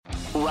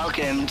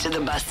Welcome to the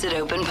Busted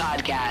Open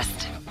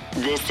Podcast.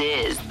 This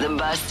is the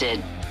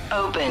Busted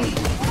Open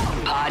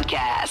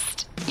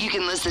Podcast. You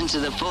can listen to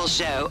the full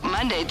show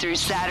Monday through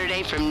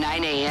Saturday from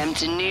 9 a.m.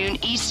 to noon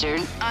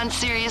Eastern on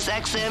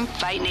SiriusXM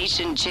Fight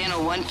Nation Channel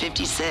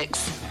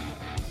 156.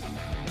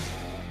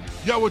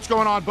 Yo, what's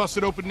going on,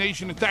 Busted Open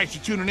Nation? And thanks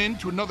for tuning in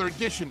to another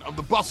edition of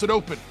the Busted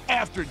Open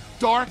After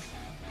Dark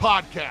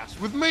Podcast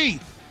with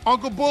me,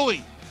 Uncle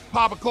Bully.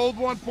 Pop a cold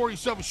one, pour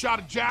yourself a shot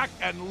of Jack,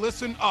 and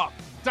listen up.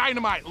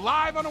 Dynamite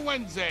live on a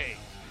Wednesday.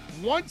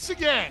 Once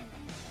again,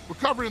 we're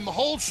covering the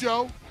whole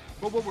show,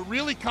 but what we're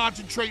really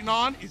concentrating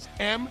on is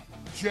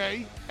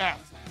MJF.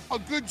 A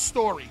good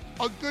story,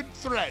 a good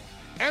thread.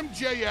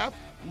 MJF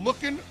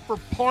looking for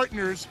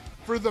partners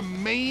for the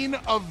main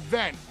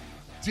event.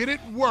 Did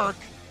it work?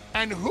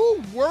 And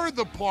who were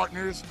the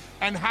partners,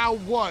 and how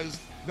was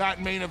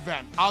that main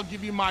event? I'll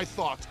give you my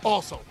thoughts.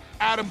 Also,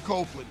 Adam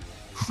Copeland,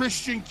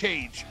 Christian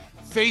Cage,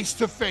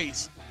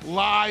 face-to-face,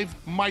 live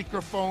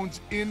microphones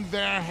in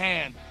their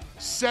hand,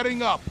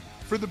 setting up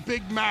for the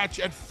big match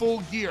at Full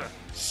Gear.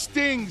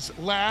 Sting's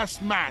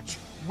last match.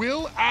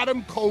 Will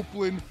Adam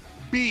Copeland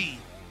be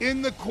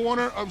in the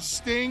corner of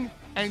Sting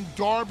and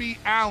Darby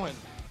Allin?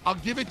 I'll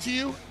give it to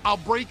you. I'll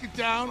break it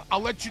down.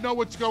 I'll let you know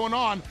what's going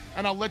on,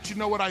 and I'll let you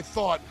know what I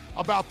thought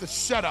about the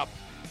setup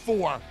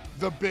for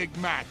the big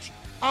match.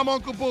 I'm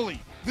Uncle Bully.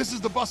 This is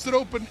the Busted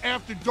Open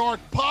After Dark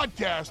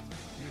Podcast,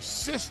 your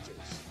sister's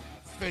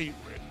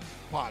favorite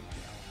podcast.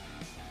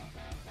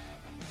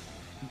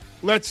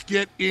 Let's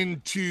get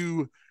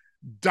into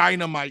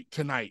Dynamite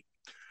tonight.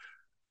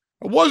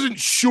 I wasn't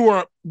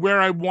sure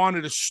where I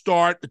wanted to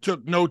start. I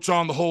took notes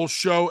on the whole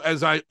show,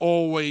 as I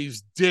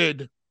always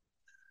did.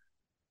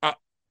 I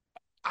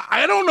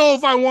don't know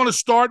if I want to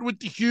start with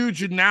the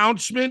huge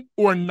announcement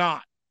or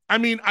not. I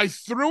mean, I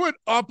threw it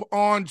up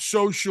on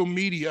social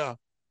media,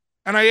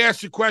 and I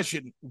asked the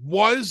question,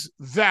 was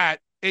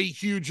that a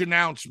huge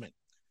announcement?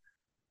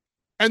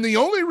 And the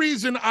only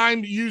reason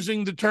I'm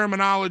using the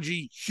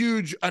terminology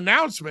huge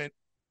announcement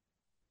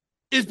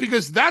is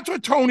because that's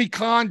what Tony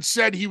Khan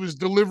said he was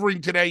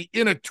delivering today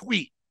in a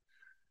tweet.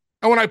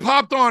 And when I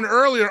popped on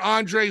earlier,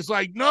 Andre's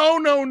like,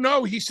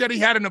 no. He said he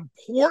had an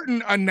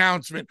important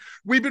announcement.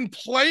 We've been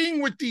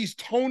playing with these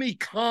Tony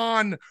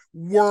Khan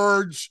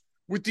words,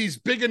 with these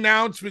big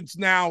announcements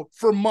now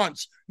for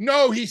months.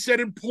 No, he said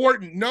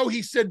important. No,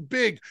 he said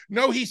big.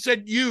 No, he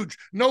said huge.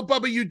 No,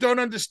 Bubba, you don't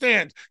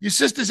understand. Your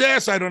sister's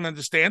ass, I don't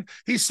understand.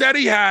 He said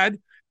he had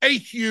a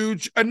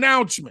huge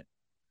announcement.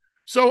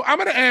 So I'm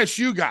going to ask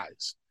you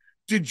guys,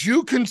 did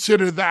you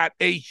consider that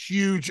a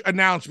huge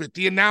announcement?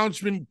 The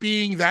announcement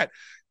being that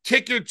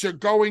tickets are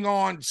going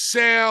on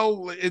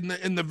sale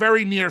in the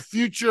very near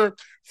future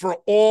for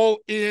All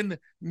In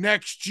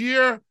next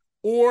year?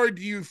 Or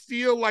do you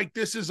feel like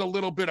this is a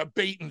little bit of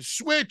bait and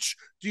switch?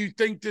 Do you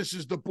think this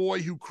is the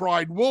boy who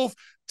cried wolf?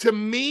 To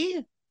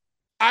me,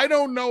 I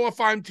don't know if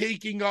I'm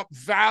taking up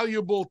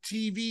valuable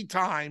TV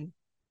time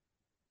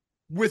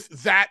with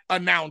that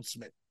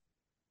announcement.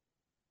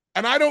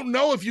 And I don't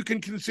know if you can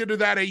consider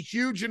that a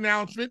huge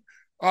announcement.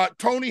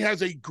 Tony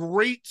has a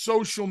great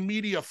social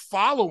media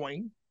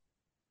following.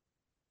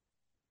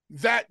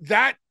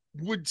 That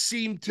would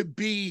seem to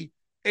be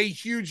a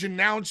huge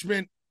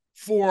announcement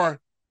for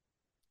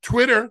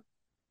Twitter,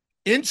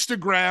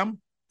 Instagram,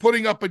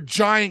 putting up a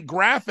giant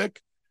graphic,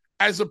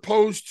 as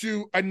opposed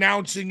to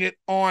announcing it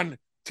on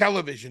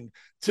television.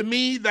 To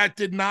me, that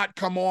did not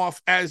come off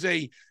as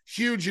a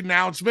huge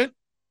announcement,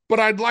 but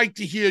I'd like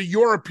to hear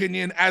your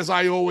opinion, as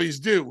I always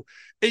do.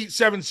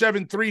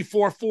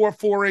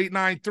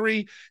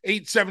 877-344-4893,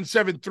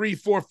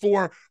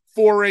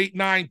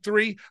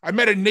 877-344-4893. I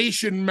met a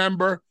Nation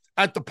member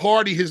at the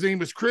party. His name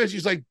was Chris.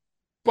 He's like,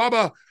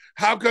 Bubba,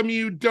 how come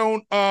you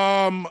don't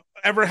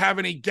ever have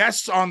any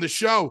guests on the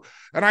show?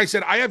 And I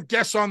said, I have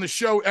guests on the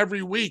show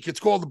every week. It's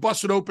called the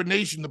Busted Open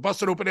Nation, the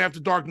Busted Open After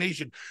Dark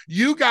Nation.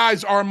 You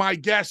guys are my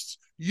guests.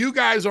 You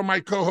guys are my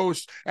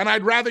co-hosts, and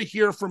I'd rather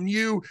hear from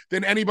you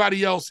than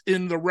anybody else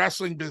in the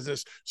wrestling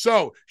business.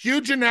 So,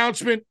 huge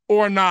announcement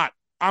or not,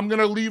 I'm going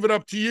to leave it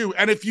up to you.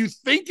 And if you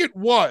think it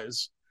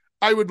was,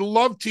 I would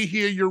love to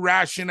hear your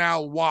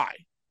rationale why.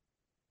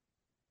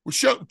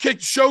 Show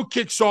kicks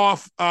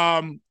off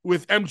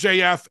with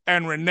MJF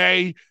and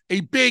Renee.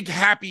 A big,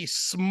 happy,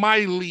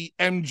 smiley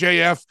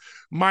MJF,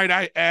 might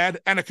I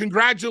add. And a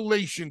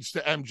congratulations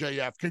to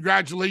MJF.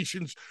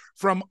 Congratulations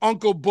from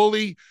Uncle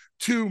Bully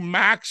to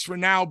Max for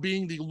now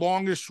being the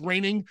longest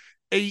reigning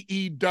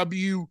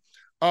AEW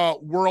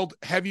World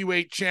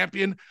Heavyweight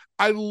Champion.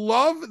 I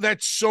love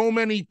that so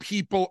many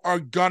people are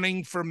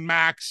gunning for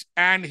Max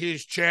and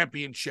his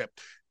championship.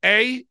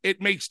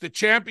 It makes the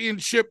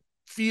championship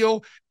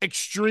feel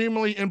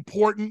extremely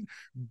important.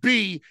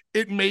 B,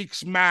 it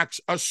makes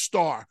Max a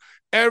star.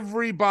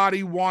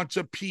 Everybody wants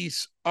a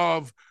piece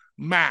of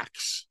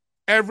Max.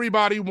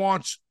 Everybody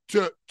wants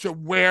to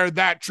wear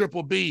that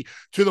Triple B,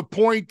 to the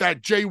point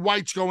that Jay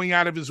White's going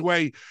out of his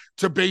way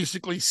to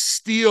basically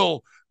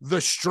steal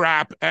the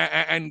strap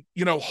and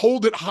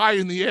hold it high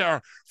in the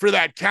air for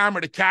that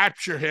camera to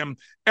capture him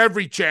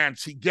every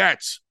chance he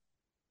gets.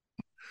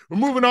 We're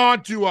moving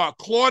on to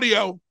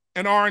Claudio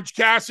and Orange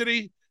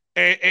Cassidy.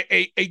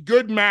 A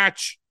good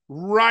match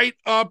right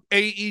up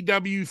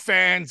AEW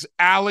fans'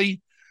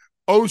 alley.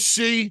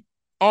 OC,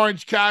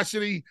 Orange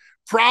Cassidy,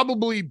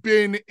 probably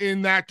been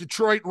in that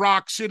Detroit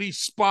Rock City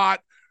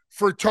spot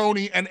for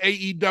Tony and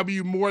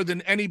AEW more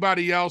than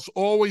anybody else.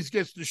 Always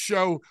gets the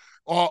show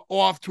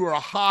off to a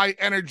high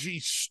energy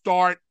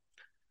start.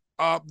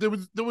 There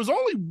was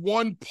only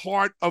one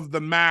part of the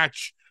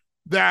match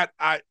that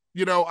I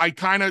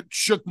kind of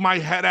shook my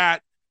head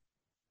at,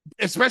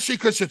 especially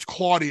because it's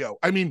Claudio.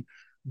 I mean,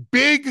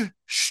 big,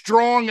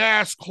 strong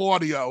ass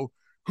Claudio,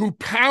 who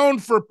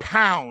pound for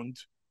pound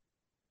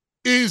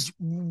is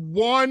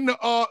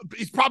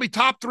he's probably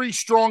top 3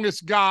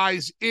 strongest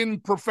guys in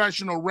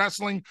professional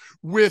wrestling,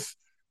 with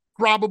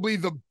probably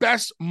the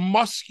best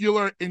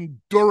muscular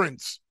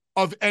endurance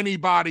of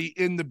anybody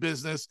in the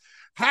business,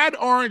 had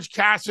Orange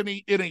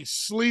Cassidy in a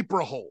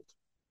sleeper hold.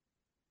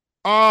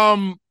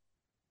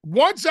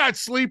 Once that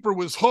sleeper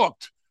was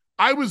hooked,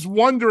 I was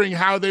wondering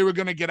how they were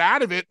going to get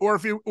out of it, or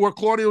if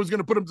Claudio was going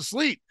to put him to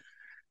sleep.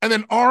 And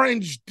then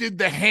Orange did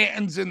the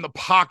hands in the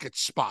pocket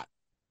spot.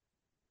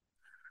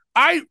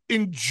 I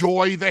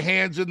enjoy the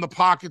hands in the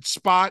pocket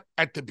spot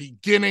at the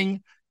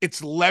beginning.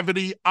 It's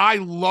levity. I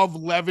love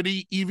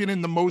levity, even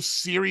in the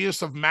most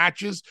serious of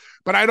matches,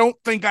 but I don't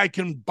think I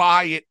can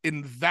buy it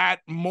in that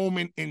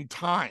moment in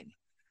time.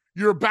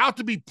 You're about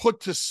to be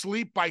put to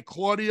sleep by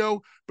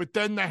Claudio, but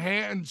then the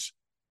hands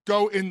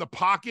go in the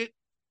pocket,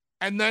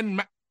 and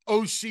then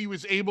OC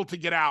was able to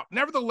get out.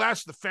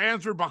 Nevertheless, the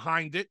fans were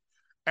behind it,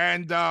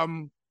 and,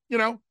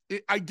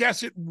 I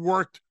guess it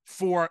worked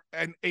for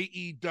an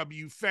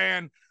AEW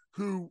fan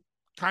who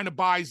kind of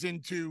buys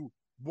into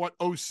what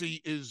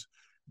OC is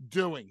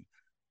doing.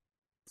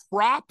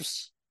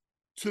 Props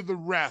to the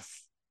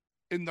ref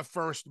in the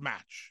first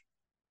match.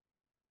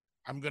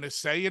 I'm going to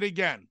say it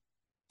again.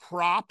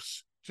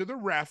 Props to the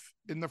ref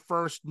in the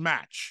first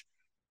match.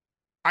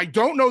 I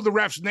don't know the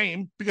ref's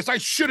name because I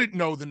shouldn't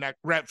know the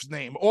ref's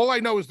name. All I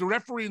know is the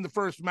referee in the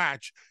first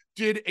match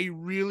did a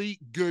really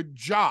good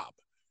job.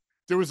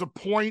 There was a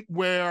point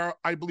where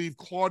I believe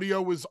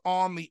Claudio was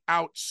on the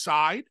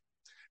outside,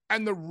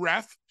 and the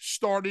ref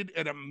started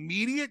an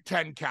immediate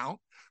 10 count,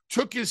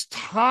 took his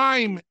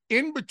time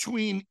in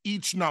between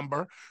each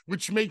number,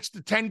 which makes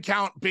the 10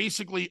 count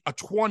basically a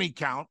 20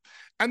 count,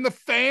 and the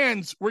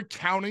fans were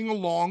counting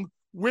along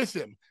with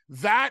him.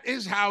 That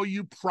is how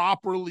you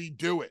properly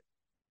do it.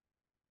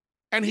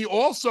 And he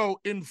also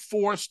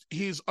enforced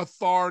his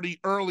authority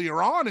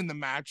earlier on in the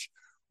match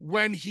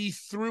when he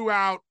threw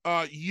out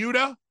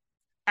Yuta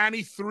and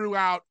he threw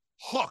out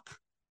Hook.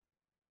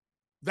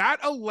 That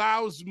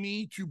allows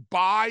me to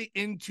buy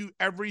into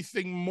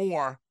everything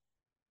more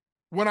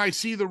when I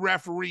see the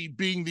referee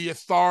being the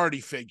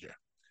authority figure.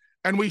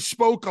 And we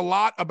spoke a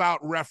lot about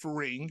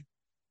refereeing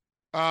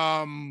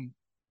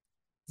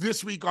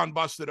this week on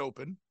Busted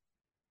Open.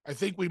 I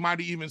think we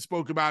might have even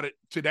spoke about it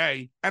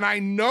today. And I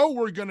know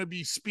we're going to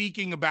be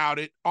speaking about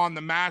it on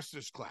the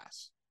Masters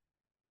class.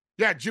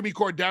 Yeah, Jimmy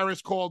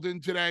Corderas called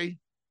in today.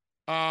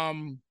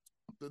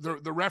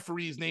 The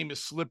referee's name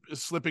is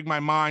slipping my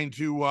mind,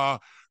 who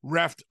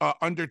reffed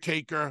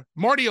Undertaker,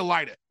 Marty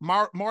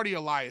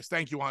Elias,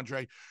 thank you,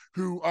 Andre,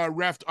 who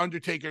reffed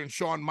Undertaker and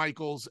Shawn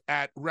Michaels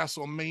at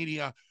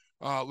WrestleMania,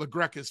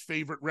 LaGreca's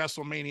favorite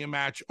WrestleMania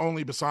match,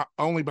 only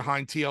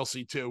behind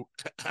TLC 2.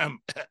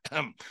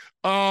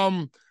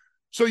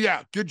 So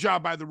yeah, good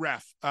job by the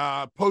ref.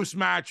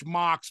 Post-match,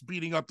 Mox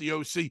beating up the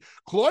OC.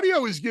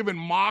 Claudio is giving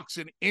Mox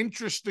an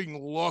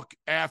interesting look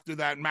after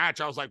that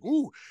match. I was like,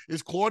 ooh,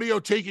 is Claudio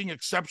taking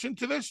exception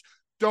to this?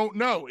 Don't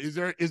know. Is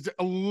there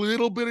a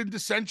little bit of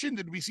dissension?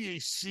 Did we see a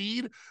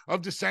seed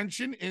of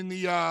dissension in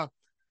the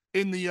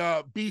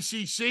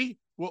BCC?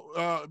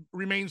 Well,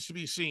 remains to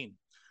be seen.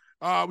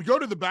 We go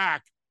to the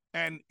back,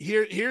 and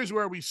here's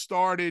where we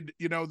started,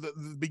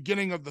 the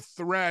beginning of the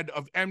thread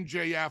of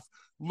MJF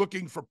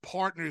looking for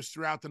partners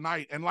throughout the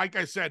night. And like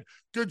I said,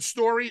 good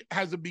story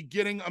has a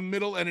beginning, a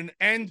middle, and an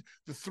end.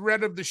 The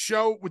thread of the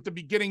show with the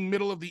beginning,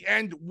 middle of the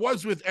end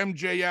was with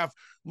MJF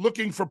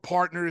looking for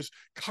partners,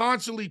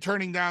 constantly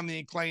turning down the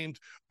Acclaimed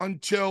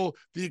until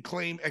the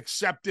Acclaim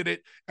accepted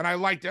it. And I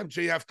liked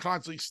MJF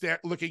constantly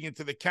looking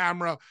into the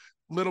camera,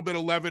 a little bit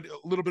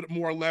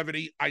more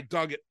levity. I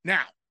dug it.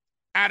 Now,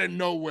 out of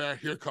nowhere,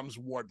 here comes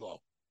Wardlow.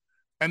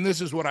 And this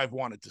is what I've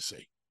wanted to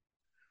see.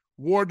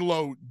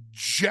 Wardlow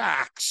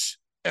jacks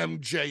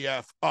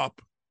MJF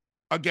up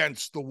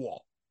against the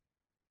wall.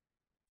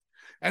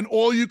 And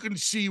all you can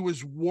see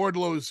was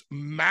Wardlow's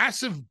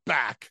massive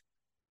back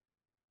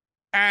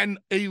and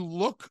a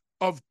look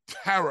of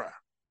terror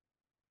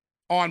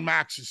on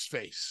Max's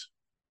face.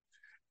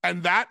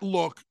 And that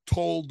look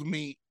told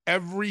me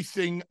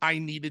everything I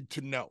needed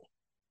to know.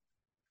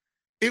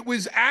 It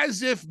was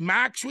as if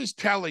Max was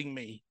telling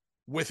me,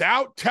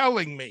 without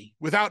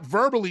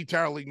verbally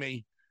telling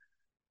me,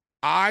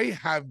 I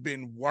have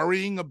been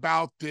worrying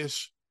about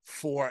this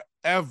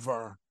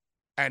forever,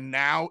 and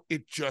now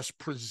it just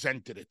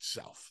presented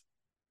itself.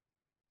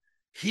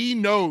 He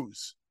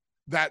knows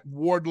that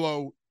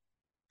Wardlow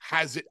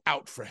has it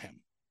out for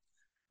him.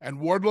 And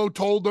Wardlow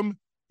told him,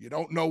 you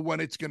don't know when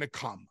it's going to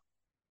come.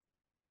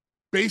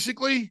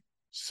 Basically,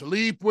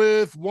 sleep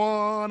with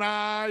one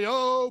eye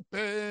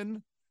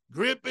open,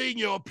 gripping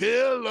your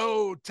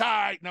pillow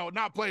tight. No,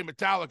 not playing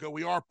Metallica.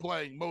 We are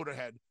playing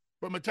Motorhead.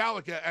 But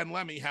Metallica and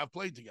Lemmy have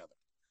played together.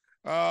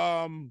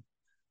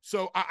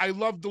 So I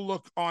love the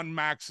look on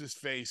Max's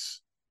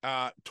face.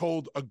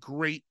 Told a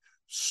great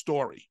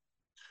story.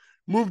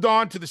 Moved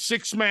on to the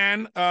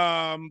six-man,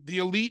 the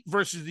Elite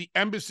versus the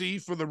Embassy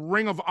for the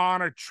Ring of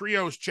Honor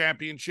Trios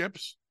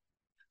Championships.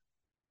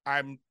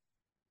 I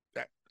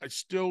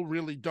still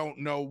really don't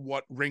know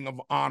what Ring of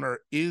Honor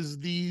is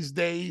these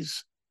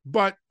days,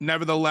 but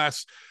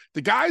nevertheless,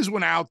 the guys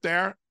went out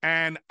there,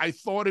 and I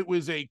thought it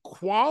was a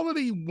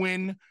quality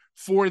win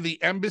for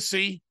the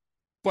Embassy,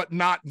 but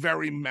not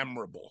very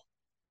memorable.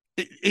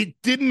 It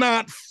did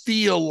not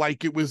feel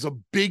like it was a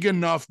big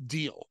enough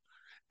deal.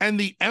 And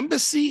the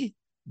Embassy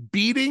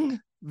beating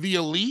the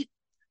Elite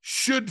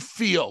should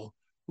feel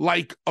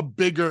like a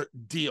bigger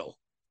deal.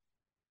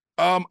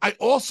 I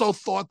also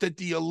thought that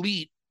the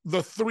Elite,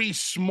 the three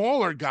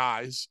smaller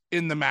guys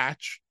in the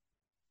match,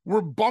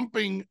 were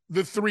bumping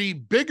the three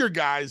bigger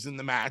guys in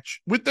the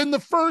match within the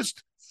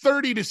first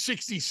 30 to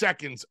 60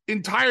 seconds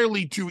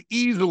entirely too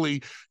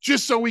easily,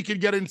 just so we could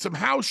get in some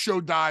house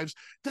show dives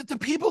that the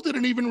people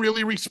didn't even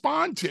really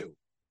respond to.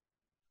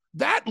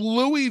 That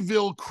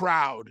Louisville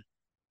crowd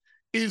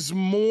is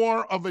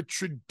more of a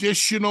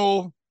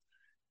traditional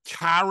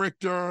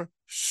character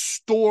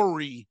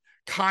story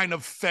kind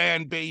of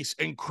fan base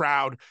and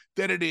crowd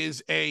than it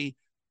is a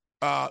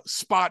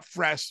spot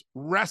fresh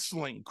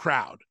wrestling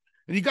crowd.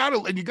 And you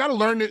gotta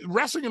learn that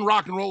wrestling and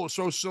rock and roll are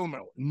so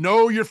similar.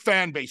 Know your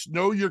fan base,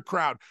 know your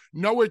crowd,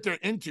 know what they're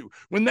into.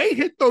 When they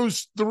hit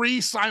those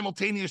three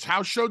simultaneous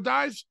house show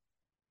dives,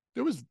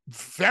 there was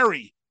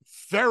very,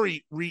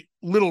 very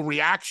little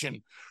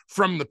reaction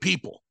from the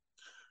people.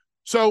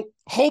 So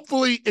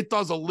hopefully it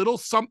does a little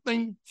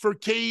something for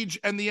Cage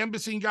and the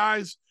Embassy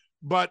guys,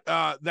 but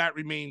that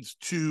remains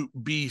to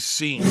be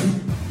seen.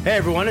 Hey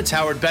everyone, it's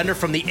Howard Bender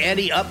from the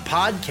Ante Up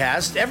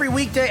Podcast. Every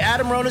weekday,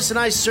 Adam Ronis and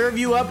I serve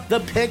you up the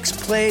picks,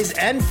 plays,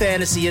 and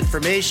fantasy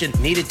information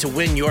needed to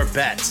win your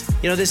bets.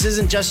 You know, this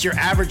isn't just your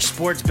average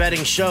sports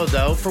betting show,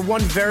 though, for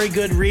one very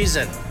good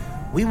reason.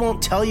 We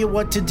won't tell you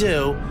what to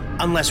do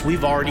unless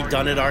we've already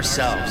done it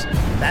ourselves.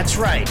 That's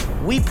right.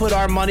 We put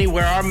our money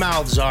where our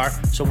mouths are,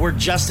 so we're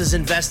just as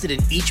invested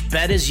in each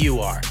bet as you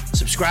are.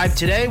 Subscribe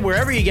today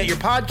wherever you get your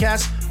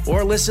podcasts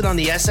or listen on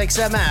the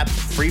SXM app,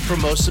 free for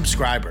most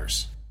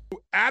subscribers.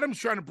 Adam's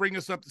trying to bring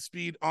us up to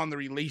speed on the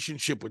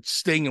relationship with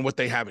Sting and what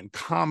they have in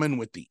common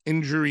with the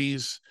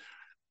injuries.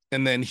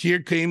 And then here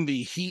came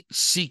the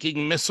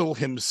heat-seeking missile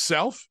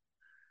himself,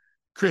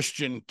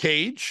 Christian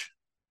Cage.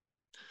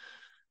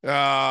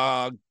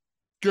 Good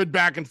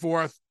back and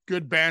forth,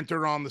 good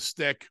banter on the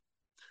stick.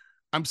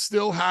 I'm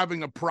still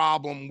having a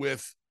problem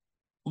with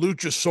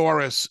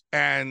Luchasaurus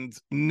and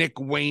Nick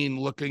Wayne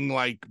looking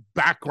like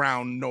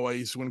background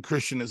noise when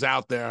Christian is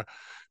out there,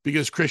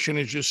 because Christian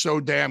is just so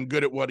damn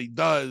good at what he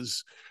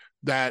does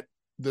that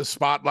the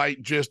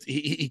spotlight just,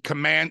 he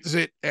commands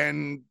it,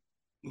 and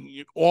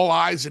all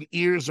eyes and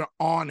ears are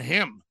on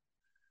him.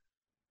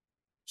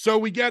 So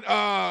we get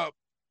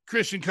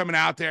Christian coming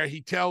out there.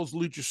 He tells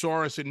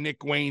Luchasaurus and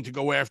Nick Wayne to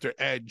go after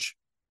Edge.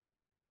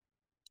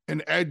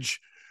 And Edge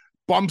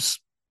bumps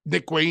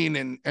Nick Wayne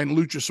and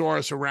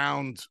Luchasaurus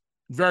around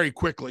very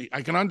quickly.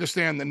 I can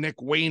understand the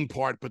Nick Wayne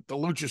part, but the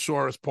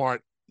Luchasaurus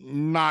part,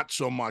 not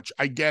so much.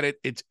 I get it.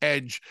 It's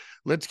Edge.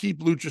 Let's keep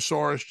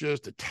Luchasaurus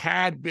just a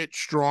tad bit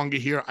stronger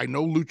here. I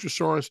know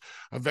Luchasaurus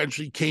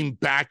eventually came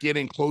back in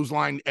and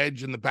clotheslined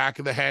Edge in the back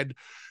of the head.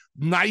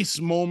 Nice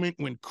moment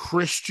when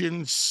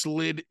Christian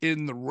slid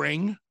in the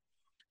ring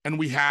and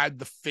we had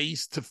the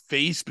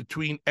face-to-face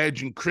between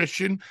Edge and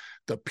Christian.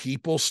 The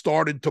people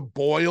started to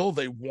boil.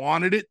 They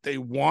wanted it. They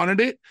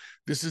wanted it.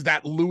 This is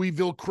that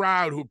Louisville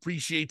crowd who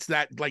appreciates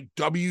that like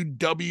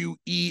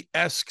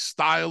WWE-esque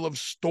style of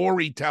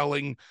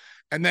storytelling.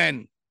 And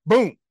then,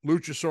 boom,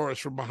 Luchasaurus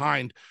from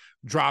behind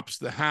drops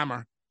the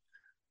hammer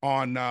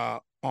on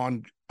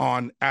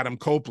Adam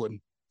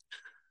Copeland.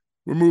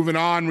 We're moving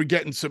on. We're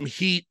getting some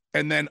heat.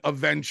 And then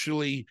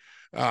eventually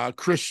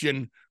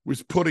Christian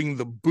was putting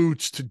the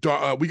boots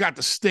to we got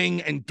the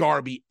Sting and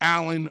Darby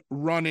Allin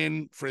run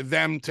in for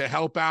them to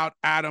help out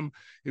Adam.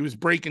 It was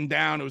breaking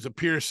down. It was a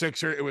Pier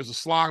Sixer. It was a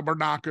slobber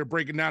knocker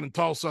breaking down in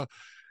Tulsa.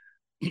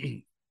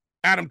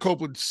 Adam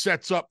Copeland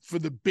sets up for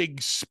the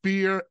big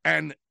spear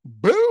and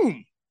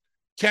boom,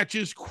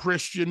 catches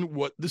Christian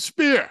with the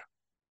spear.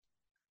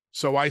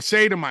 So I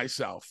say to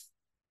myself,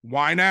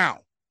 why now?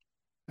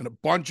 And a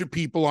bunch of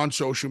people on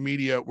social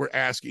media were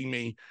asking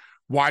me,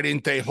 why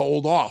didn't they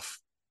hold off?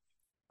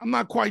 I'm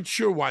not quite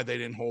sure why they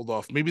didn't hold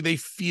off. Maybe they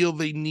feel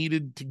they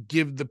needed to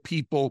give the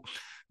people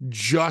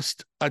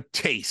just a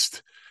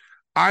taste.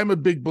 I'm a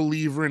big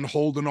believer in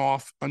holding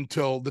off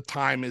until the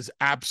time is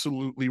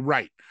absolutely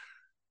right.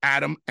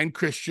 Adam and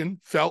Christian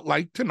felt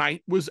like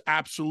tonight was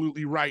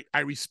absolutely right.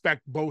 I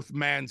respect both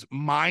men's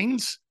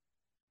minds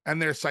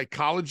and their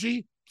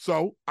psychology.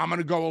 So I'm going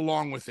to go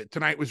along with it.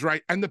 Tonight was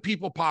right. And the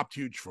people popped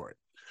huge for it.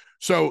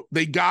 So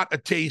they got a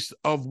taste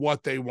of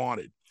what they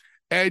wanted.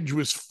 Edge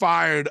was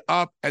fired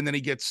up, and then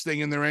he gets Sting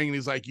in the ring, and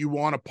he's like, you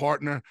want a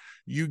partner?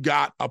 You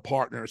got a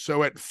partner.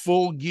 So at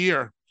Full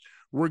Gear,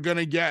 we're going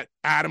to get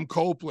Adam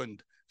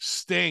Copeland,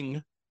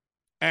 Sting,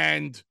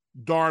 and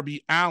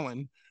Darby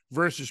Allin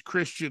versus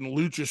Christian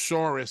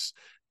Luchasaurus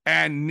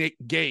and Nick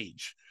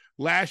Gage.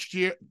 Last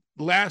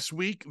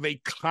week,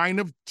 they kind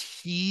of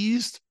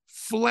teased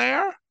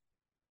Flair.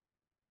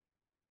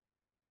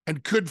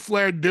 And could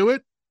Flair do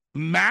it?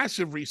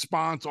 Massive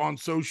response on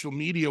social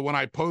media when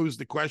I posed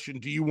the question,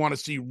 do you want to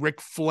see Ric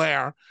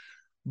Flair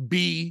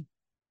be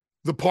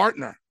the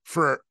partner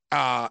for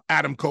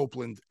Adam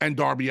Copeland and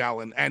Darby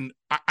Allin? And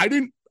I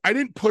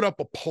didn't put up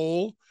a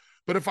poll,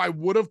 but if I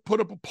would have put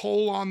up a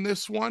poll on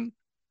this one,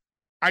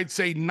 I'd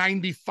say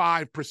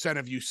 95%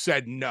 of you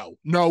said no.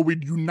 No, we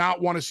do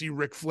not want to see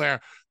Ric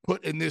Flair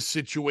put in this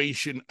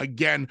situation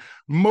again,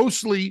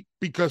 mostly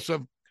because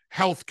of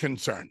health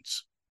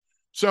concerns.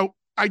 So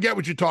I get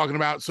what you're talking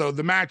about. So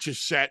the match is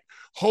set.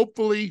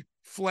 Hopefully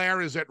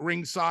Flair is at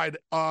ringside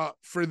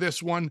for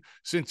this one,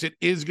 since it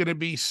is going to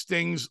be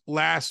Sting's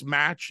last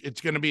match.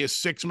 It's going to be a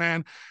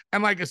 6-man.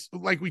 And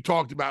like we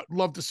talked about,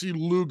 love to see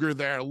Luger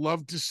there.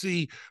 Love to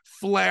see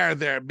Flair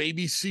there.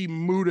 Maybe see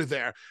Muta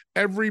there.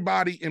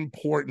 Everybody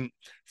important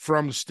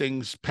from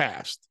Sting's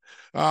past.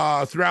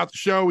 Throughout the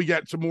show, we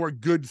got some more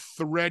good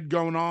thread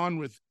going on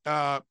with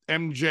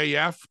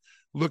MJF.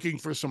 Looking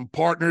for some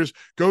partners,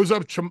 goes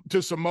up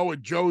to Samoa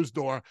Joe's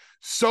door.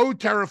 So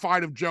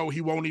terrified of Joe,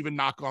 he won't even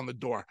knock on the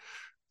door.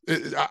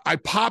 I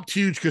popped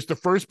huge because the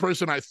first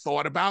person I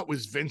thought about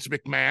was Vince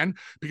McMahon,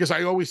 because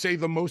I always say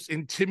the most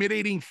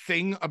intimidating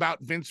thing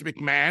about Vince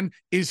McMahon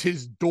is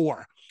his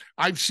door.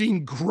 I've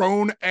seen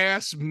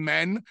grown-ass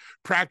men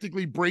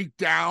practically break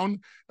down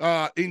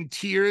in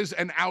tears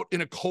and out in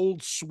a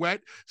cold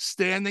sweat,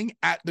 standing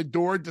at the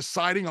door,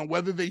 deciding on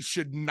whether they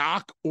should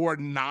knock or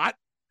not.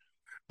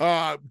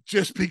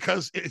 Just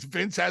because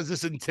Vince has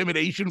this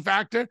intimidation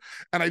factor.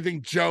 And I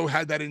think Joe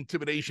had that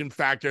intimidation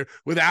factor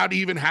without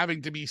even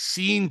having to be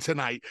seen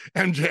tonight.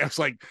 MJF's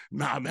like,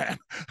 nah, man,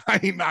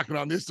 I ain't knocking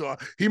on this door.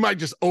 He might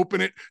just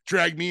open it,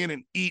 drag me in,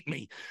 and eat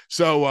me.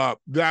 So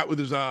that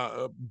was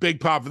a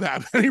big pop for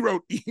that. And he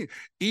wrote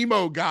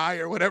emo guy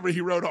or whatever he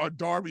wrote on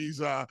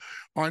Darby's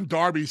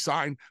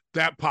sign.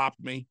 That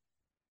popped me.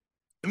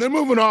 And then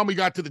moving on, we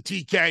got to the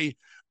TK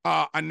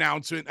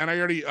announcement, and I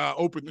already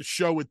opened the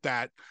show with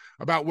that,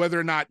 about whether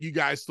or not you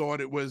guys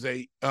thought it was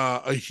a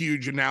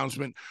huge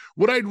announcement.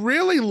 What I'd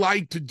really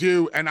like to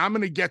do, and I'm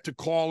going to get to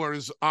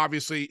callers,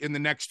 obviously, in the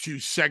next 2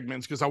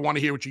 segments, because I want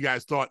to hear what you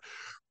guys thought,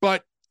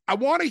 but I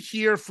want to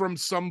hear from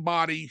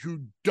somebody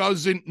who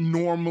doesn't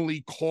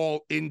normally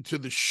call into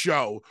the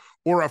show,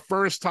 or a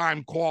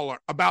first-time caller,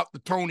 about the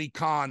Tony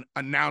Khan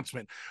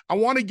announcement. I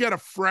want to get a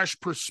fresh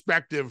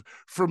perspective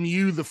from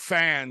you, the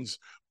fans,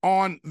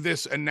 on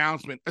this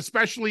announcement,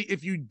 especially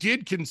if you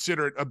did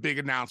consider it a big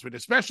announcement,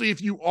 especially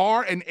if you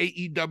are an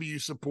AEW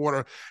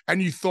supporter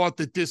and you thought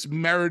that this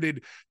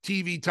merited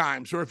TV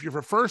time. So if you're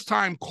a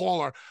first-time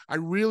caller, I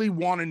really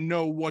want to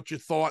know what you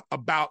thought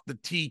about the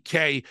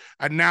TK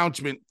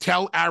announcement.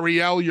 Tell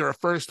Ariel you're a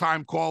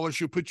first-time caller.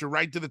 She'll put you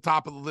right to the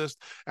top of the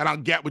list, and I'll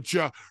get with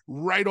you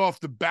right off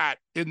the bat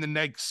in the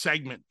next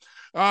segment.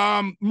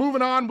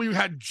 Moving on, we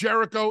had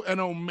Jericho and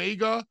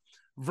Omega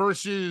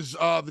versus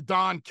the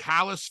Don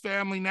Callis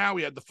family. Now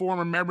we had the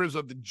former members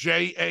of the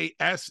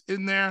JAS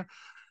in there.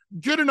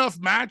 Good enough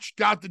match,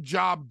 got the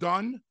job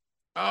done.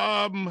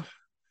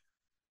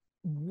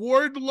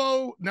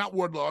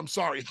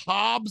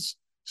 Hobbs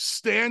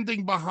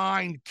standing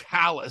behind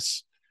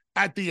Callis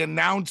at the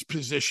announce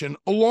position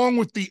along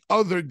with the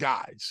other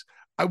guys.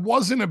 I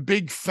wasn't a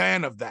big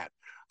fan of that.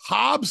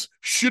 Hobbs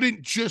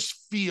shouldn't just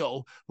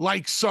feel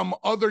like some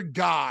other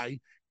guy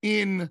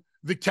in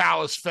the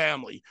Callis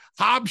family.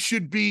 Hobbs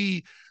should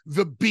be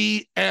the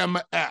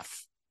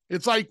BMF.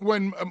 It's like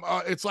when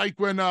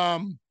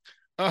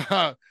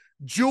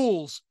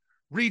Jules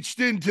reached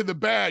into the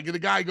bag and the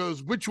guy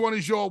goes, "Which one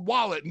is your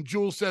wallet?" And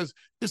Jules says,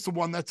 "It's the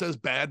one that says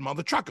bad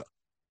mother trucker."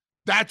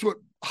 That's what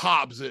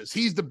Hobbs is.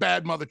 He's the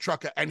bad mother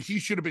trucker, and he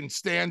should have been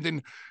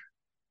standing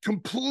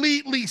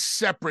completely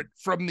separate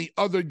from the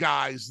other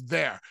guys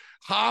there.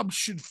 Hobbs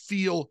should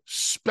feel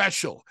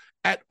special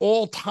at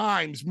all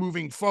times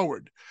moving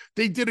forward.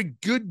 They did a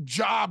good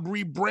job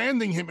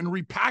rebranding him and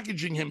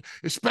repackaging him,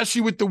 especially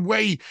with the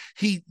way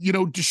he,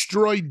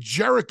 destroyed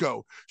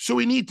Jericho. So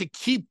we need to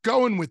keep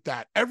going with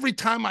that. Every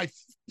time I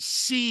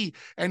see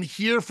and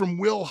hear from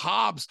Will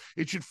Hobbs,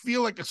 it should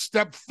feel like a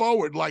step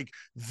forward, like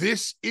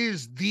this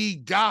is the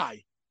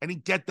guy. And he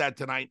get that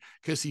tonight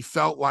because he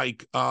felt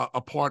like a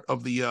part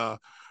of the,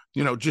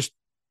 just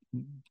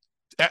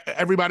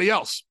everybody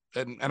else.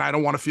 And I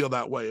don't want to feel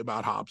that way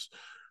about Hobbs.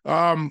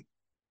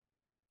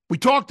 We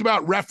talked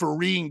about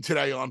refereeing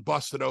today on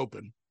Busted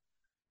Open.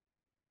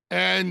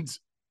 And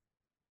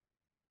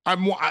I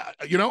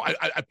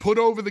put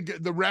over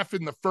the ref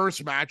in the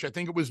first match. I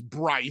think it was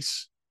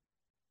Bryce,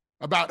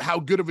 about how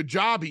good of a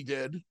job he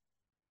did.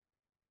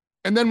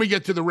 And then we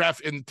get to the ref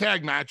in the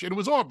tag match, and it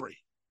was Aubrey.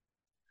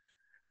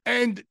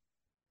 And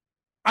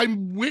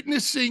I'm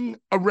witnessing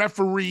a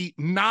referee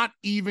not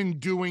even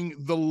doing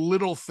the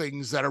little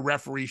things that a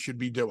referee should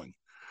be doing.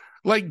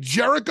 Like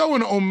Jericho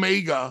and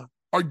Omega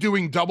are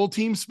doing double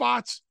team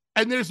spots,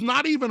 and there's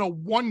not even a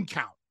 1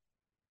 count.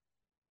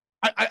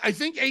 I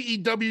think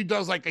AEW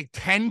does like a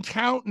 10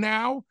 count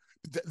now.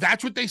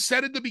 That's what they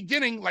said at the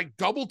beginning. Like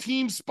double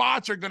team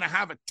spots are going to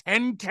have a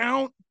 10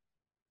 count.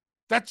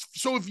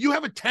 So if you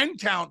have a 10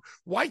 count,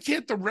 why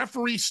can't the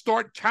referee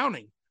start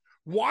counting?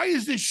 Why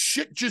is this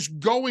shit just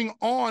going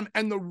on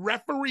and the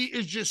referee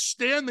is just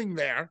standing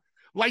there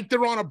like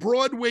they're on a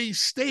Broadway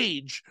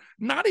stage,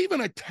 not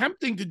even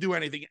attempting to do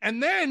anything?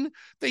 And then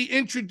they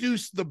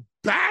introduce the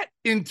bat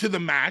into the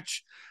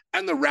match,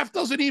 and the ref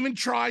doesn't even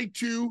try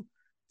to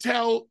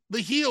tell the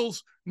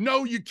heels,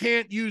 no, you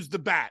can't use the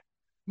bat.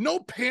 No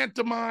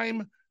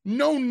pantomime,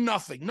 no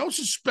nothing, no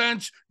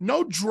suspense,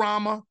 no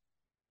drama.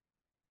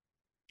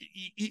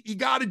 You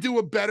got to do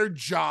a better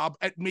job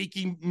at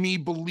making me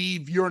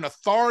believe you're an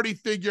authority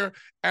figure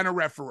and a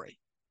referee.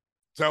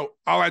 So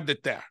I'll end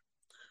it there.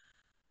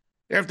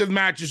 After the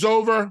match is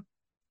over,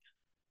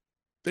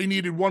 they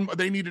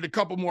needed a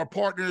couple more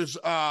partners.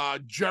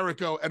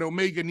 Jericho and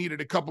Omega needed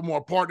a couple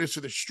more partners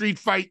for the street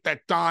fight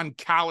that Don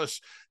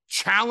Callis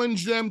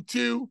challenged them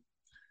to.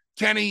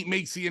 Kenny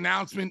makes the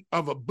announcement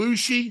of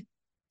Ibushi.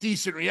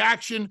 Decent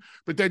reaction,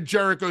 but then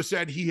Jericho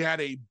said he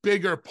had a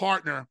bigger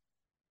partner.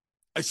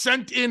 I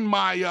sent in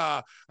my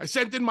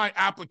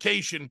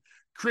application.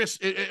 Chris,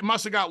 it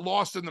must have got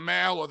lost in the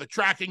mail, or the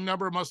tracking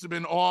number must have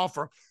been off,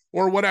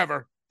 or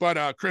whatever.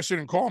 But Chris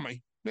didn't call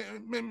me.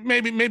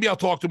 Maybe I'll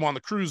talk to him on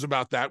the cruise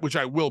about that, which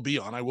I will be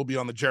on. I will be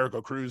on the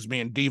Jericho cruise, me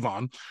and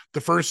Devon,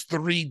 the first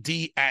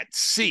 3D at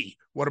sea.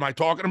 What am I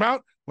talking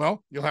about?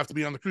 Well, you'll have to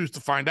be on the cruise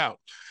to find out.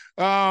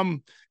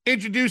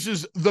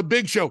 Introduces the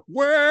Big Show.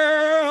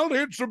 Well,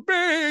 it's a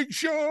big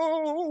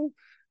show.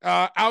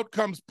 Out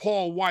comes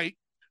Paul White,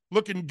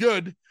 looking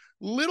good.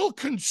 Little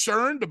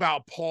concerned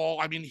about Paul.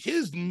 I mean,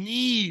 his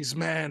knees,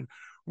 man,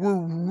 were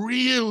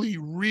really,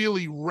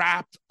 really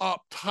wrapped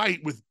up tight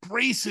with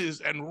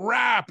braces and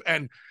wrap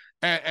and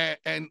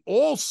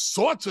all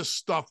sorts of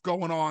stuff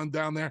going on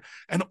down there.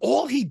 And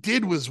all he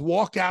did was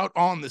walk out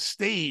on the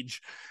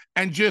stage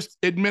and just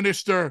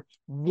administer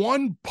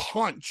one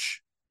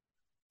punch.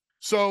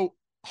 So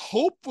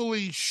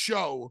hopefully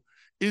Show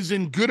is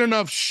in good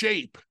enough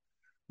shape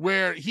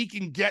where he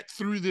can get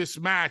through this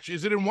match.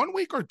 Is it in 1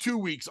 week or 2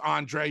 weeks,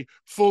 Andre?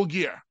 Full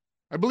gear.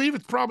 I believe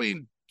it's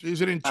probably,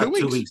 is it in 2 weeks?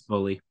 2 weeks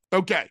fully.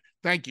 Okay,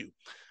 thank you.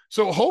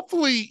 So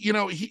hopefully,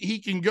 he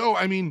can go.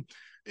 I mean,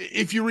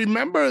 if you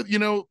remember,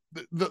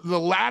 the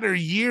latter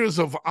years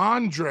of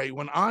Andre,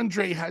 when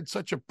Andre had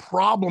such a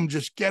problem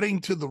just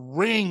getting to the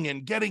ring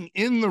and getting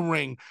in the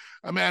ring,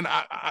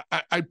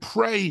 I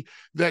pray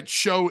that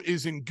Show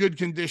is in good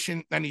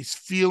condition and he's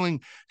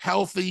feeling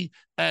healthy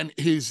and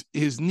his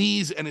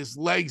knees and his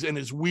legs and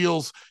his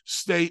wheels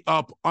stay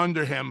up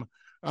under him,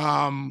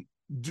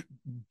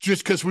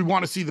 just because we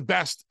want to see the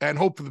best and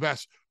hope for the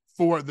best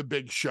for the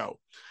Big Show.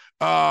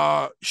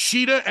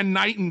 Sheeta and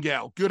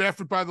Nightingale, good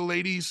effort by the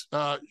ladies.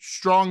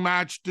 Strong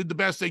match, did the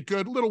best they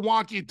could. A little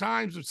wonky at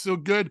times, but still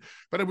good.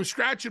 But I was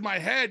scratching my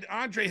head.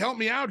 Andre, help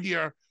me out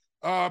here,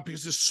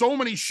 because there's so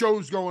many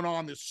shows going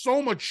on. There's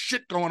so much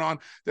shit going on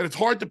that it's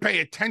hard to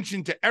pay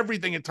attention to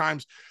everything at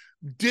times.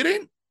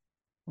 Didn't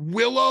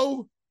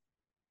Willow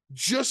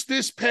just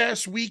this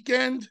past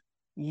weekend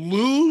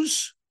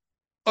lose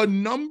a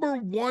number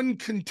 1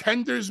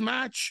 contenders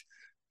match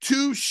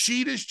to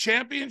Sheeta's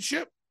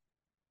championship?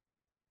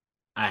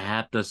 I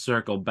have to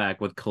circle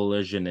back with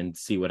Collision and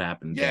see what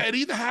happened. Yeah, it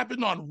either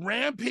happened on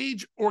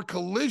Rampage or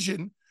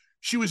Collision.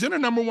 She was in a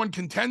number 1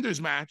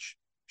 contenders match.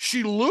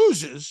 She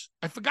loses.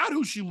 I forgot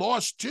who she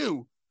lost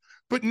to,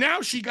 but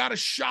now she got a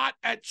shot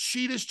at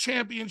Sheeta's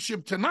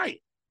championship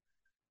tonight.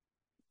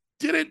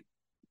 Didn't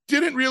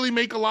really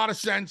make a lot of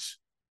sense,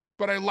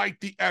 but I like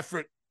the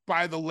effort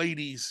by the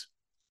ladies.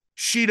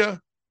 Sheeta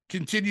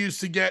continues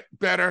to get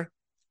better.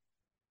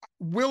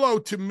 Willow,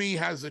 to me,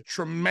 has a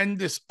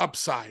tremendous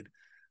upside.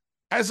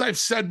 As I've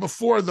said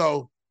before,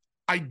 though,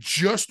 I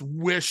just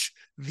wish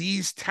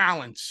these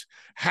talents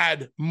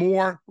had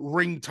more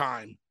ring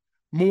time,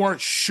 more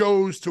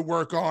shows to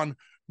work on,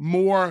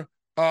 more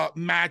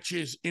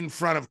matches in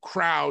front of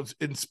crowds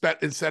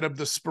instead of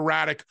the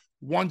sporadic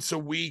once a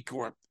week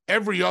or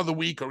every other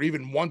week or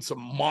even once a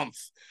month.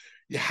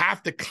 You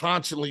have to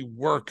constantly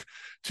work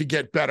to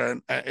get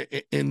better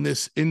in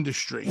this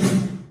industry.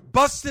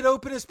 Busted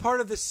Open is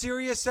part of the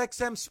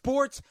SiriusXM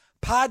Sports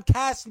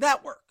Podcast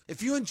Network.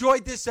 If you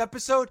enjoyed this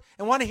episode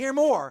and want to hear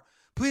more,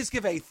 please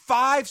give a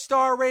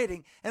 5-star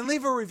rating and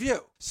leave a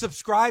review.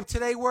 Subscribe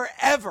today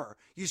wherever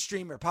you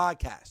stream your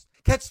podcast.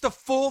 Catch the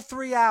full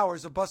 3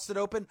 hours of Busted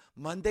Open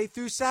Monday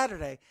through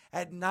Saturday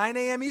at 9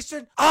 a.m.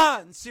 Eastern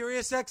on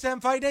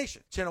SiriusXM Fight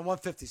Nation, channel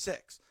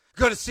 156.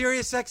 Go to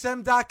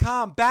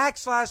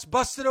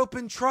SiriusXM.com/Busted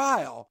Open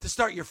Trial to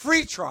start your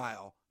free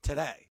trial today.